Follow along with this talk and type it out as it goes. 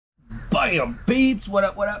Bam, beeps. What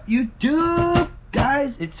up, YouTube?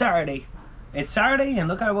 Guys, it's Saturday. It's Saturday, and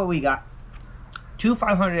look at what we got. 2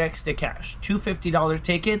 500x to cash. 2 $50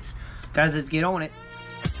 tickets. Guys, let's get on it.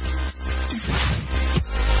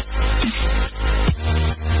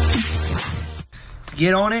 Let's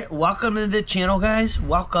get on it. Welcome to the channel, guys.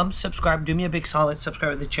 Welcome. Subscribe. Do me a big solid.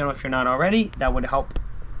 Subscribe to the channel if you're not already. That would help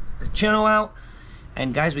the channel out.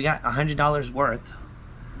 And guys, we got $100 worth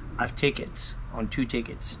of tickets on 2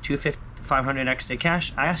 tickets. 2 500x to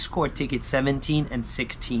cash. I scored tickets 17 and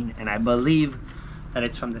 16, and I believe that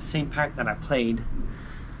it's from the same pack that I played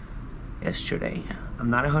yesterday. I'm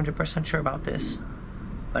not 100% sure about this,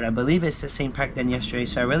 but I believe it's the same pack than yesterday.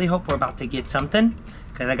 So I really hope we're about to get something,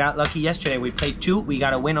 because I got lucky yesterday. We played 2. We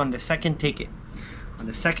got a win on the second ticket. On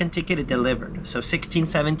the second ticket, it delivered. So 16,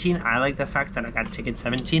 17. I like the fact that I got ticket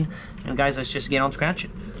 17. And guys, let's just get on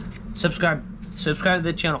scratching. Subscribe. Subscribe to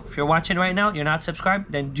the channel. If you're watching right now, you're not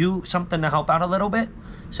subscribed, then do something to help out a little bit.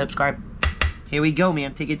 Subscribe. Here we go,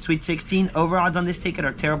 man. Ticket Sweet 16. Over odds on this ticket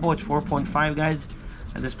are terrible. It's 4.5, guys.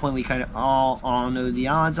 At this point, we kind of all know the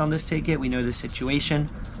odds on this ticket. We know the situation.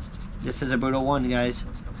 This is a brutal one, guys.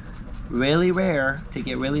 Really rare to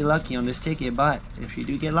get really lucky on this ticket, but if you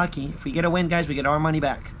do get lucky, if we get a win, guys, we get our money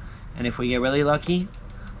back. And if we get really lucky,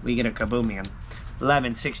 we get a kaboom, man.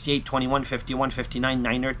 11, 68, 21, 51, 59,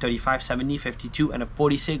 9, 35, 70, 52, and a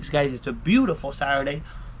 46, guys. It's a beautiful Saturday.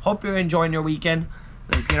 Hope you're enjoying your weekend.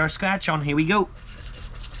 Let's get our scratch on. Here we go.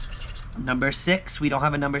 Number 6. We don't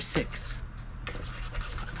have a number 6.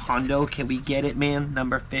 Hondo, can we get it, man?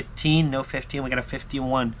 Number 15. No 15. We got a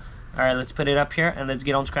 51. All right, let's put it up here, and let's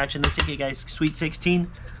get on scratching the ticket, guys. Sweet 16.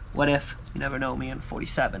 What if? You never know, man.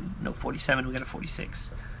 47. No 47. We got a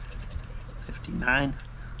 46. 59.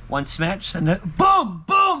 1 smash, and boom,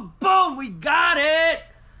 boom, boom, we got it.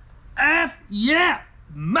 Yeah,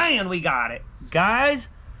 man, we got it. Guys,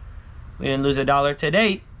 we didn't lose $1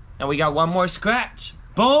 today, and we got one more scratch.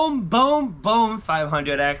 Boom, boom, boom,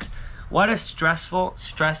 500x. What a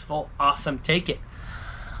stressful, awesome ticket.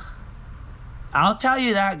 I'll tell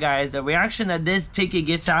you that, guys, the reaction that this ticket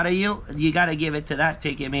gets out of you, you got to give it to that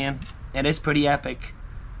ticket, man. It is pretty epic.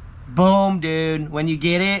 Boom, dude. When you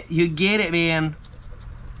get it, man.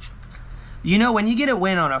 You know, when you get a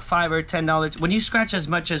win on a $5 or $10, when you scratch as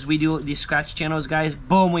much as we do these scratch channels, guys,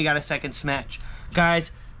 boom, we got a second smash. Guys,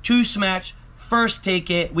 2 smash, first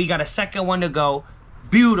ticket, we got a second one to go.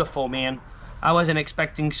 Beautiful, man. I wasn't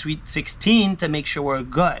expecting Sweet 16 to make sure we're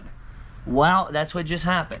good. Well, that's what just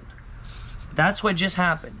happened. That's what just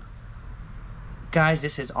happened. Guys,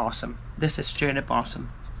 this is awesome. This is straight up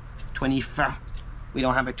awesome. 24. We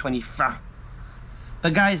don't have a 24.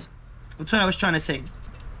 But guys, that's what I was trying to say.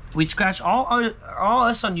 We scratch all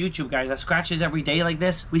us on YouTube, guys, that scratches every day like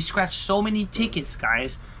this. We scratch so many tickets,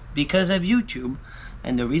 guys, because of YouTube.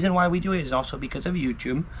 And the reason why we do it is also because of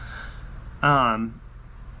YouTube.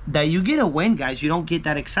 That you get a win, guys, you don't get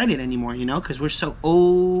that excited anymore, you know, because we're so,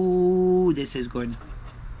 oh, this is good.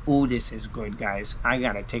 Oh, this is good, guys. I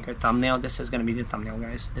gotta take a thumbnail. This is gonna be the thumbnail,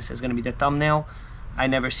 guys. This is gonna be the thumbnail. I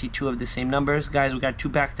never see 2 of the same numbers. Guys, we got 2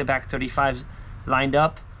 back-to-back 35s lined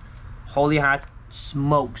up. Holy hot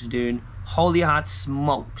smokes, dude. Holy hot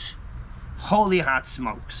smokes. Holy hot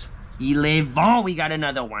smokes. 11. We got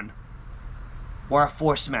another one. We're a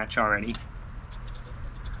 4 smash already.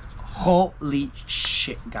 Holy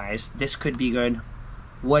shit, guys. This could be good.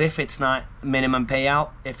 What if it's not minimum payout?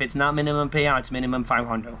 If it's not minimum payout, it's minimum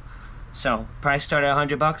 500. So price started at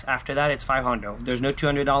 $100. After that, it's 500. There's no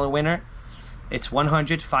 $200 winner. It's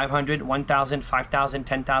 100, 500, 1,000, 5,000,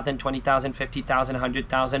 10,000, 20,000, 50,000,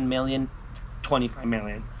 100,000, million, 25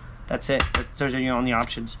 million. That's it. Those are your only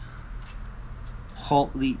options.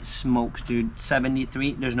 Holy smokes, dude.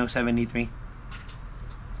 73. There's no 73.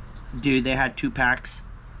 Dude, they had 2 packs.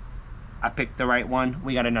 I picked the right one.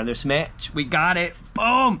 We got another smash. We got it.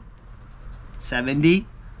 Boom. 70.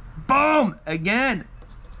 Boom. Again.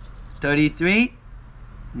 33.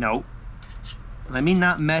 Nope. Let me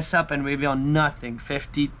not mess up and reveal nothing.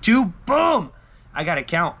 52. Boom. I got to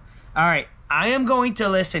count. All right. I am going to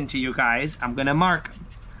listen to you guys. I'm going to mark them.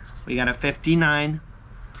 We got a 59.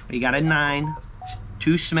 We got a 9.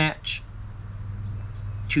 2 smash.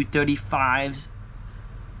 2 35s.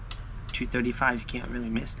 235s. You can't really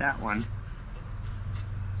miss that one.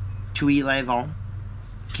 2 11.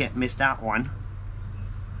 Can't miss that one.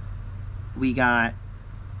 We got...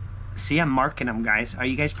 See, I'm marking them, guys. Are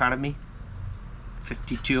you guys proud of me?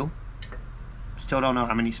 52. Still don't know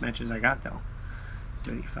how many smashes I got, though.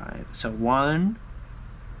 35. So 1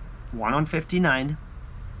 on 59,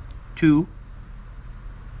 2,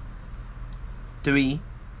 3,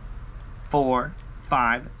 4,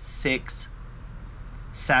 5, 6,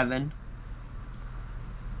 7,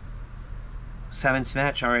 7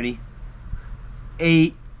 smash already.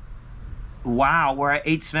 8. Wow, we're at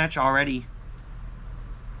 8 smash already.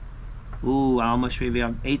 Ooh, I almost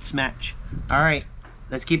revealed 8 smash. All right,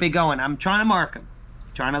 let's keep it going. I'm trying to mark them.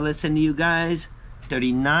 Trying to listen to you guys.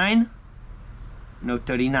 39. No,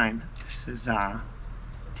 39. This is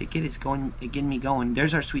ticket is going, getting me going.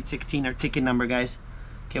 There's our Sweet 16, our ticket number, guys.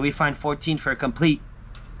 Can we find 14 for a complete?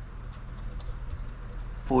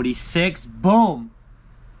 46. Boom.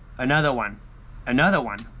 Another one. Another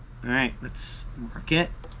one. All right, let's mark it.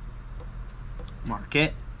 Mark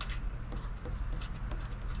it.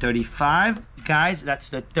 35. Guys, that's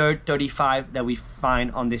the third 35 that we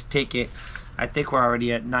find on this ticket. I think we're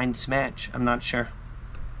already at 9 smash. I'm not sure.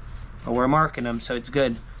 But we're marking them, so it's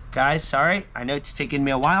good. Guys, sorry. I know it's taking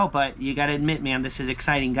me a while, but you got to admit, man, this is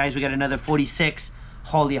exciting. Guys, we got another 46.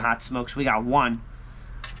 Holy hot smokes. We got 1.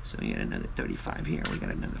 So we got another 35 here. We got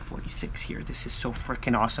another 46 here. This is so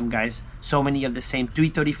freaking awesome, guys. So many of the same.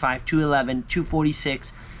 335, 211,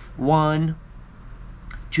 246, 1,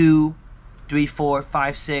 2, 3, 4,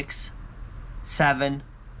 5, 6, 7,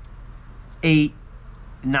 8,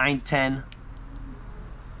 9, 10.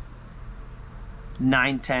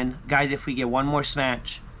 9, 10. Guys, if we get one more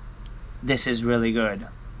smash, this is really good.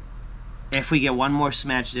 If we get one more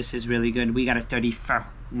smash, this is really good. We got a 34.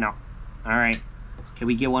 No. All right. Can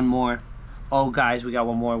we get one more? Oh, guys, we got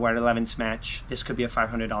one more. We're at 11 smash. This could be a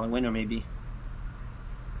 $500 winner, maybe.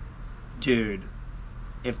 Dude.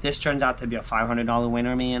 If this turns out to be a $500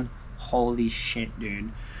 winner, man, holy shit,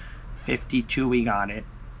 dude. 52, we got it.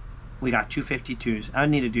 We got 2 52s. I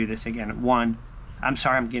need to do this again. 1. I'm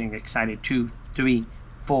sorry, I'm getting excited. 2, 3,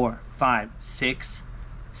 4, 5, 6,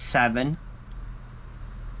 7,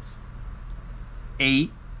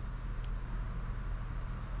 8,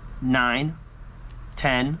 9,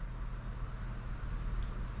 10,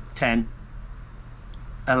 10,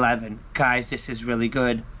 11. Guys, this is really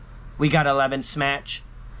good. We got 11 smash.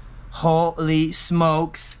 Holy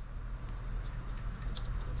smokes.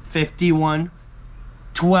 51.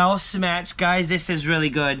 12 smash. Guys, this is really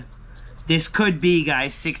good. This could be,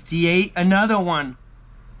 guys, 68. Another one.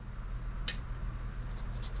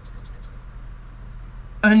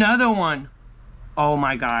 Another one. Oh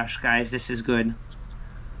my gosh, guys, this is good.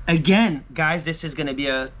 Again, guys, this is going to be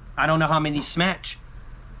a, I don't know how many smash.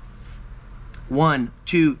 1,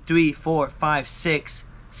 2, 3, 4, 5, 6,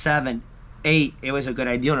 7, 8. It was a good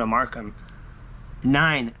idea to mark them.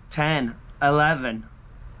 9, 10, 11,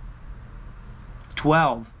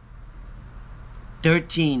 12,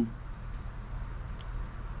 13,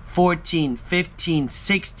 14, 15,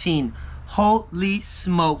 16. Holy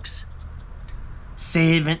smokes.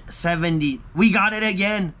 70. We got it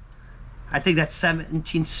again. I think that's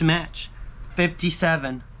 17 smash.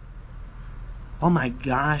 57. Oh my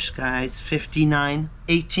gosh, guys. 59.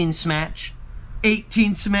 18 smash.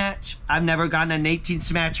 18 smash. I've never gotten an 18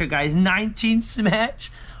 smasher, guys. 19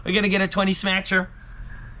 smash. We're gonna get a 20 smasher.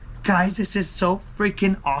 Guys, this is so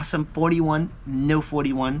freaking awesome. 41. No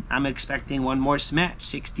 41. I'm expecting one more smash.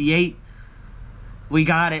 68. We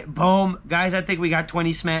got it. Boom. Guys, I think we got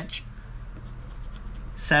 20 smash.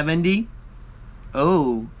 70.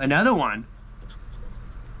 Oh, another one.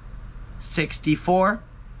 64.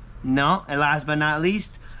 No, and last but not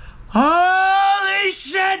least. Holy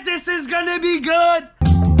shit, this is gonna be good.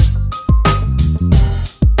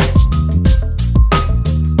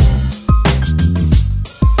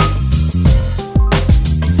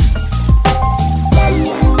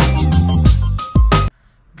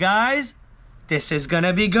 Guys, this is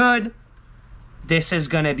gonna be good. This is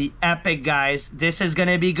gonna be epic, guys. This is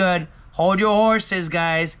gonna be good. Hold your horses,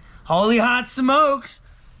 guys. Holy hot smokes.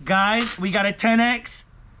 Guys, we got a 10x.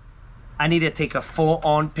 I need to take a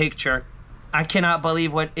full-on picture. I cannot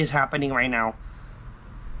believe what is happening right now.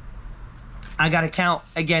 I gotta count.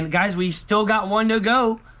 Again, guys, we still got one to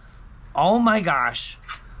go. Oh my gosh.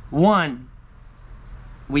 1.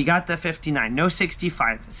 We got the 59. No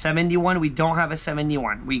 65. 71. We don't have a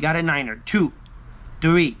 71. We got a 9er. 2,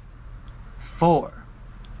 3, 4,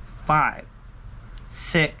 5,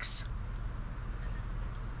 6,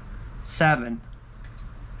 7,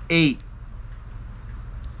 8,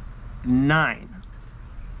 9,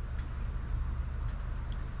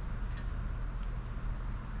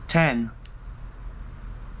 10,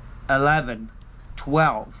 11,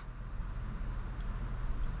 12,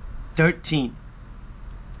 13,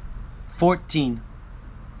 14,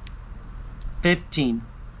 15,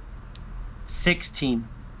 16,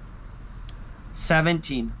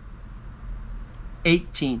 17,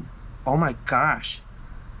 18, oh my gosh,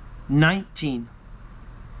 19,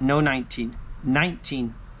 no 19,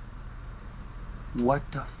 19,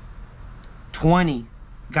 what the 20,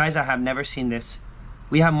 Guys, I have never seen this.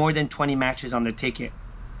 We have more than 20 matches on the ticket.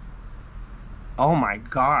 Oh my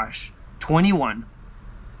gosh. 21.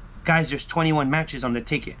 Guys, there's 21 matches on the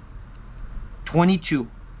ticket. 22.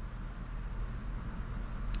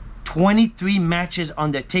 23 matches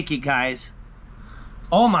on the ticket, guys.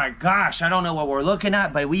 Oh my gosh, I don't know what we're looking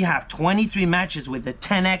at, but we have 23 matches with the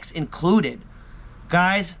 10x included.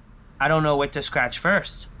 Guys, I don't know what to scratch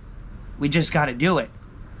first. We just got to do it.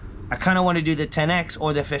 I kind of want to do the 10x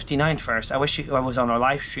or the 59 first. I wish I was on our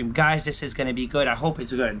live stream. Guys, this is going to be good. I hope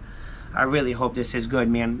it's good. I really hope this is good,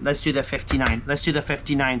 man. Let's do the 59. Let's do the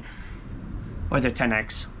 59 or the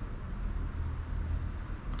 10x.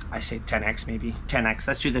 I say 10x maybe. 10x.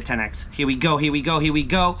 Let's do the 10x. Here we go. Here we go. Here we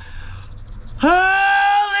go.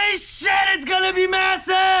 Holy shit, it's going to be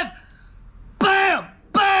massive. Bam,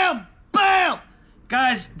 bam, bam.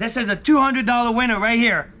 Guys, this is a $200 winner right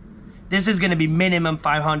here. This is going to be minimum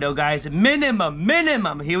 500, guys.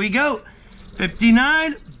 Minimum. Here we go.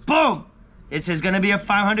 59. Boom. This is going to be a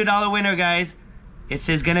 $500 winner, guys. This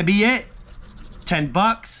is going to be it. 10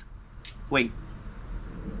 bucks. Wait.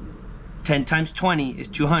 10 times 20 is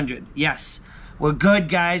 200. Yes. We're good,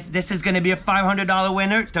 guys. This is going to be a $500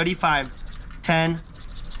 winner. 35. 10.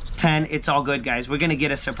 10. It's all good, guys. We're going to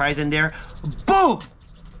get a surprise in there. Boom.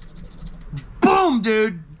 Boom,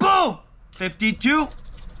 dude. Boom. 52.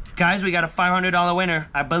 Guys, we got a $500 winner.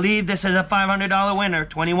 I believe this is a $500 winner.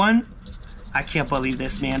 21. I can't believe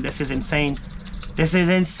this, man. This is insane. This is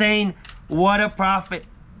insane. What a profit.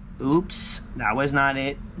 Oops. That was not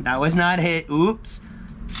it. That was not it. Oops.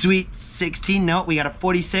 Sweet 16. No, we got a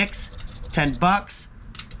 46. 10 bucks.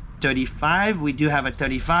 35. We do have a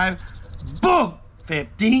 35. Boom.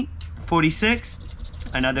 50. 46.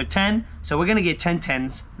 Another 10. So we're going to get 10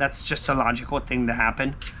 10s. That's just a logical thing to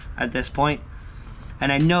happen at this point.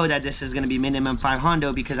 And I know that this is going to be minimum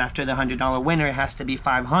 500 because after the $100 winner, it has to be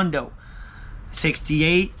 500.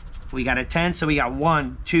 68. We got a 10. So we got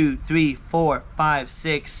 1, 2, 3, 4, 5,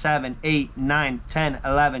 6, 7, 8, 9, 10,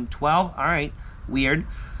 11, 12. All right. Weird.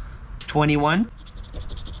 21.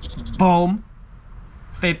 Boom.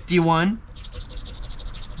 51.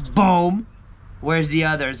 Boom. Where's the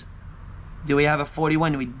others? Do we have a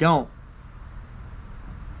 41? We don't.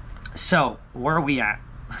 So, where are we at?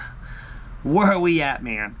 Where are we at,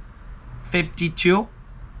 man? 52.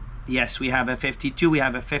 Yes, we have a 52. We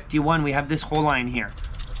have a 51. We have this whole line here.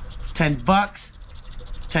 10 bucks.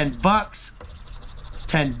 10 bucks.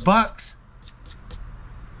 10 bucks.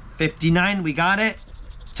 59. We got it.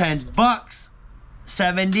 10 bucks.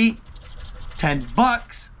 70. 10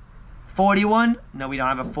 bucks. 41. No, we don't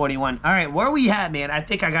have a 41. All right, where are we at, man? I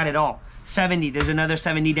think I got it all. 70. There's another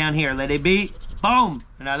 70 down here. Let it be. Boom.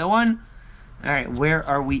 Another one. All right, where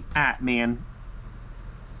are we at, man?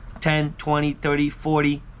 10, 20, 30,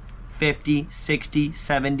 40, 50, 60,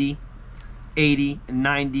 70, 80,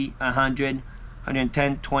 90, 100,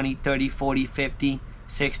 110, 20, 30, 40, 50,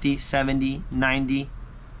 60, 70, 90,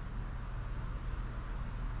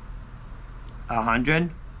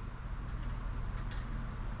 100,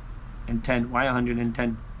 and 10. Why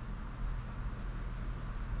 110?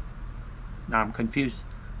 No, I'm confused.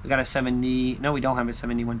 We got a 70. No, we don't have a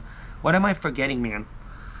 71. What am I forgetting, man?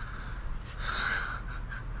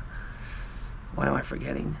 What am I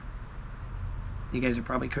forgetting? You guys are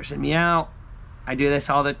probably cursing me out. I do this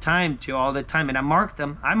all the time, too, all the time. And I marked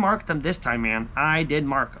them. I marked them this time, man. I did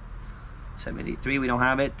mark them. 73, we don't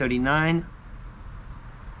have it. 39.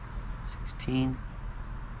 16.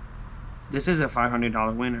 This is a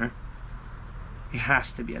 $500 winner. It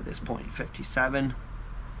has to be at this point. 57.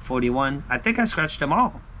 41. I think I scratched them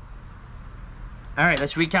all. All right,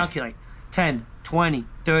 let's recalculate. 10, 20,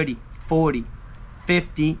 30, 40,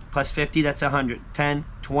 50, plus 50, that's 100. 10,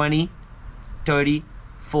 20, 30,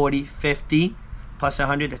 40, 50, plus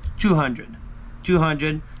 100, that's 200.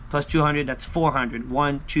 200 plus 200, that's 400.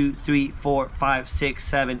 1, 2, 3, 4, 5, 6,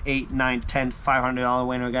 7, 8, 9, 10, $500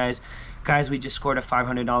 winner, guys. Guys, we just scored a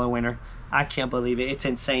 $500 winner. I can't believe it. It's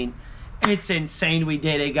insane. It's insane we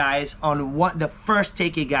did it, guys. On what the first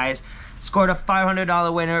ticket, guys. Scored a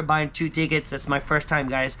 $500 winner buying 2 tickets. That's my first time,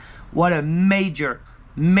 guys. What a major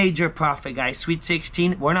profit, guys. Sweet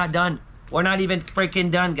 16. We're not done. We're not even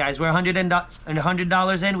freaking done, guys. We're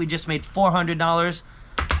 $100 in. We just made $400.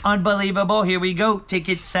 Unbelievable. Here we go.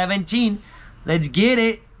 Ticket 17. Let's get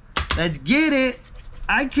it. Let's get it.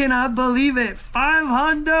 I cannot believe it.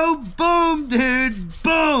 500. Boom, dude.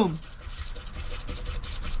 Boom.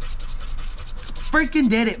 Freaking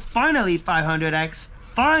did it. Finally, 500x.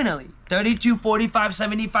 Finally. 32, 45,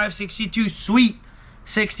 75, 62. Sweet.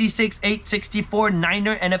 66, 8, 64,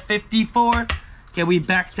 9er, and a 54. Okay, we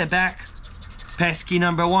back to back. Pesky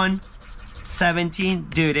number 1. 17.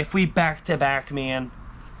 Dude, if we back-to-back, man,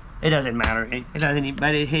 it doesn't matter. It doesn't even,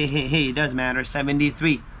 but hey, it does matter.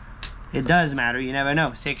 73. It does matter. You never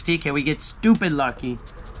know. 60. Can we get stupid lucky?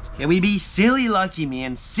 Can we be silly lucky,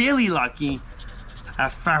 man? Silly lucky. A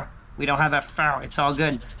foul. We don't have a foul. It's all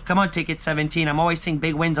good. Come on, ticket 17. I'm always seeing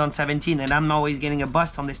big wins on 17, and I'm always getting a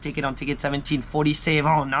bust on this ticket on ticket 17. 40 save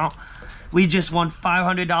on now. We just won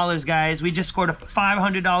 $500, guys. We just scored a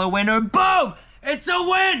 $500 winner. Boom! It's a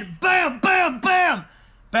win! Bam, bam, bam!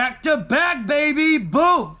 Back to back, baby!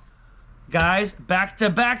 Boom! Guys, back to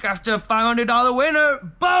back after a $500 winner.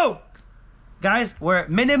 Boom! Guys, we're at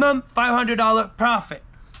minimum $500 profit.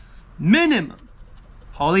 Minimum.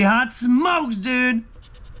 Holy hot smokes, dude.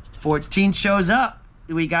 14 shows up.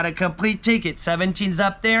 We got a complete ticket. 17's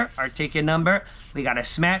up there, our ticket number. We got a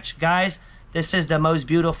smash. Guys, this is the most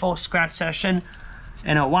beautiful scratch session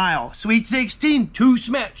in a while. Sweet 16, 2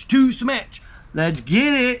 smash, 2 smash. Let's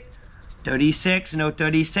get it. 36, no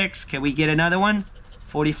 36. Can we get another one?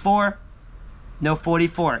 44, no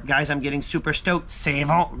 44. Guys, I'm getting super stoked.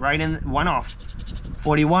 Save all, right in, one off.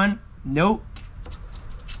 41, nope.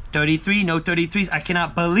 33, no 33s. I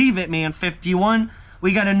cannot believe it, man. 51.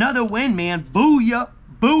 We got another win, man. Booyah,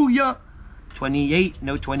 booyah. 28,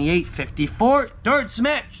 no 28. 54, third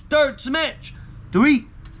smash, 3.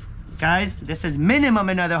 Guys, this is minimum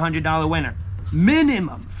another $100 winner.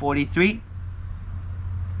 Minimum. 43.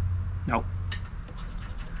 Nope.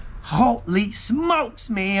 Holy smokes,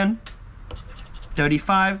 man.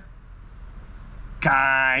 35.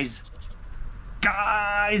 Guys,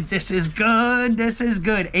 this is good. This is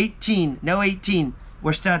good. 18, no 18.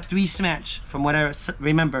 We're still at 3 smash from what I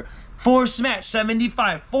remember. 4 smash,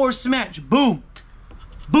 75. 4 smash, boom.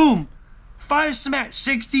 Boom. 5 smash,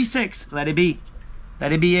 66. Let it be.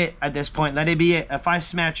 Let it be it at this point. Let it be it. A 5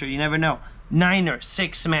 smasher, you never know. 9er,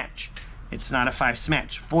 6 smash. It's not a 5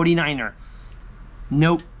 smash. 49er.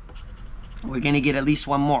 Nope. We're going to get at least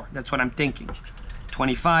one more. That's what I'm thinking.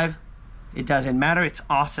 25. It doesn't matter. It's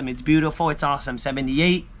awesome. It's beautiful. It's awesome.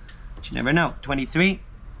 78. But you never know. 23.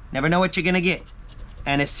 Never know what you're going to get.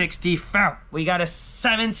 And a 64. We got a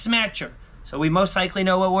 7 smasher. So we most likely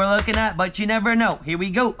know what we're looking at, but you never know. Here we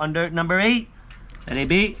go. Under number 8. Let it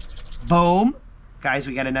be. Boom. Guys,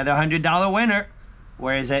 we got another $100 winner.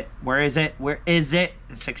 Where is it? Where is it? Where is it?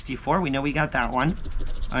 64. We know we got that one.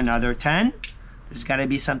 Another 10. There's got to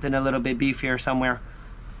be something a little bit beefier somewhere.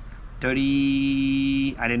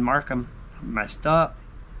 30. I didn't mark them. Messed up.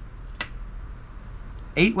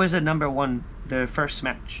 8 was the number 1, the first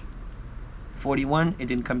match. 41, it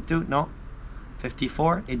didn't come through. No.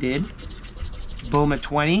 54, it did. Boom, a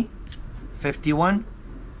 20. 51.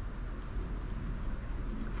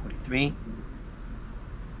 43.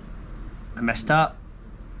 I messed up.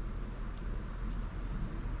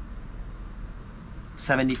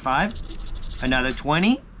 75. Another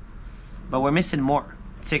 20. But we're missing more.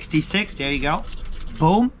 66, there you go.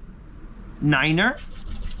 Boom. 9er.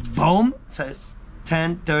 Boom. So it's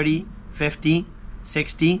 10, 30, 50,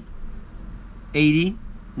 60, 80,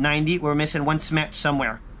 90. We're missing one smash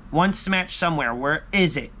somewhere. One smash somewhere. Where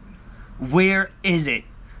is it? Where is it?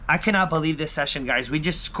 I cannot believe this session, guys. We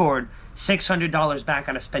just scored $600 back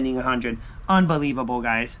out of spending 100. Unbelievable,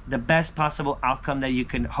 guys. The best possible outcome that you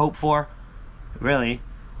can hope for. Really.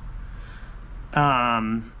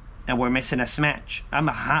 And we're missing a smash. I'm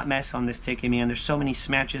a hot mess on this ticket, man. There's so many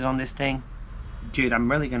smashes on this thing. Dude, I'm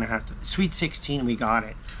really gonna have to. Sweet 16, we got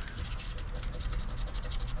it.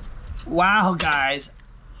 Wow, guys.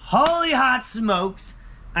 Holy hot smokes.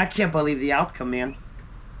 I can't believe the outcome, man.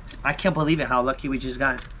 I can't believe it, how lucky we just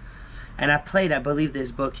got. And I played, I believe,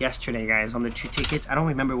 this book yesterday, guys, on the 2 tickets. I don't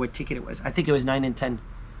remember what ticket it was. I think it was 9 and 10.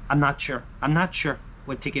 I'm not sure. I'm not sure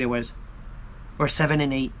what ticket it was. Or 7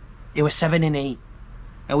 and 8. It was 7 and 8.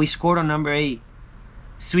 And we scored on number 8.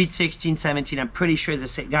 Sweet 16, 17. I'm pretty sure the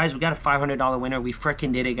same. Guys, we got a $500 winner. We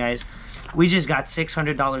freaking did it, guys. We just got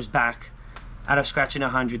 $600 back out of scratching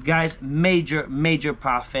 100. Guys, major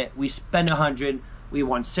profit. We spent 100. We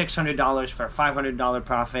won $600 for a $500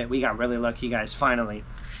 profit. We got really lucky, guys. Finally,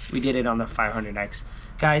 we did it on the 500X.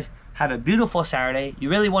 Guys, have a beautiful Saturday. You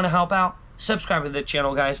really want to help out? Subscribe to the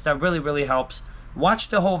channel, guys. That really helps. Watch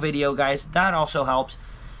the whole video, guys. That also helps.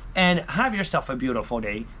 And have yourself a beautiful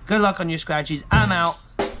day. Good luck on your scratchies. I'm out.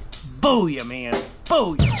 Booyah, man.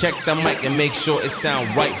 Booyah. Check the mic and make sure it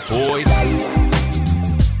sound right, boys.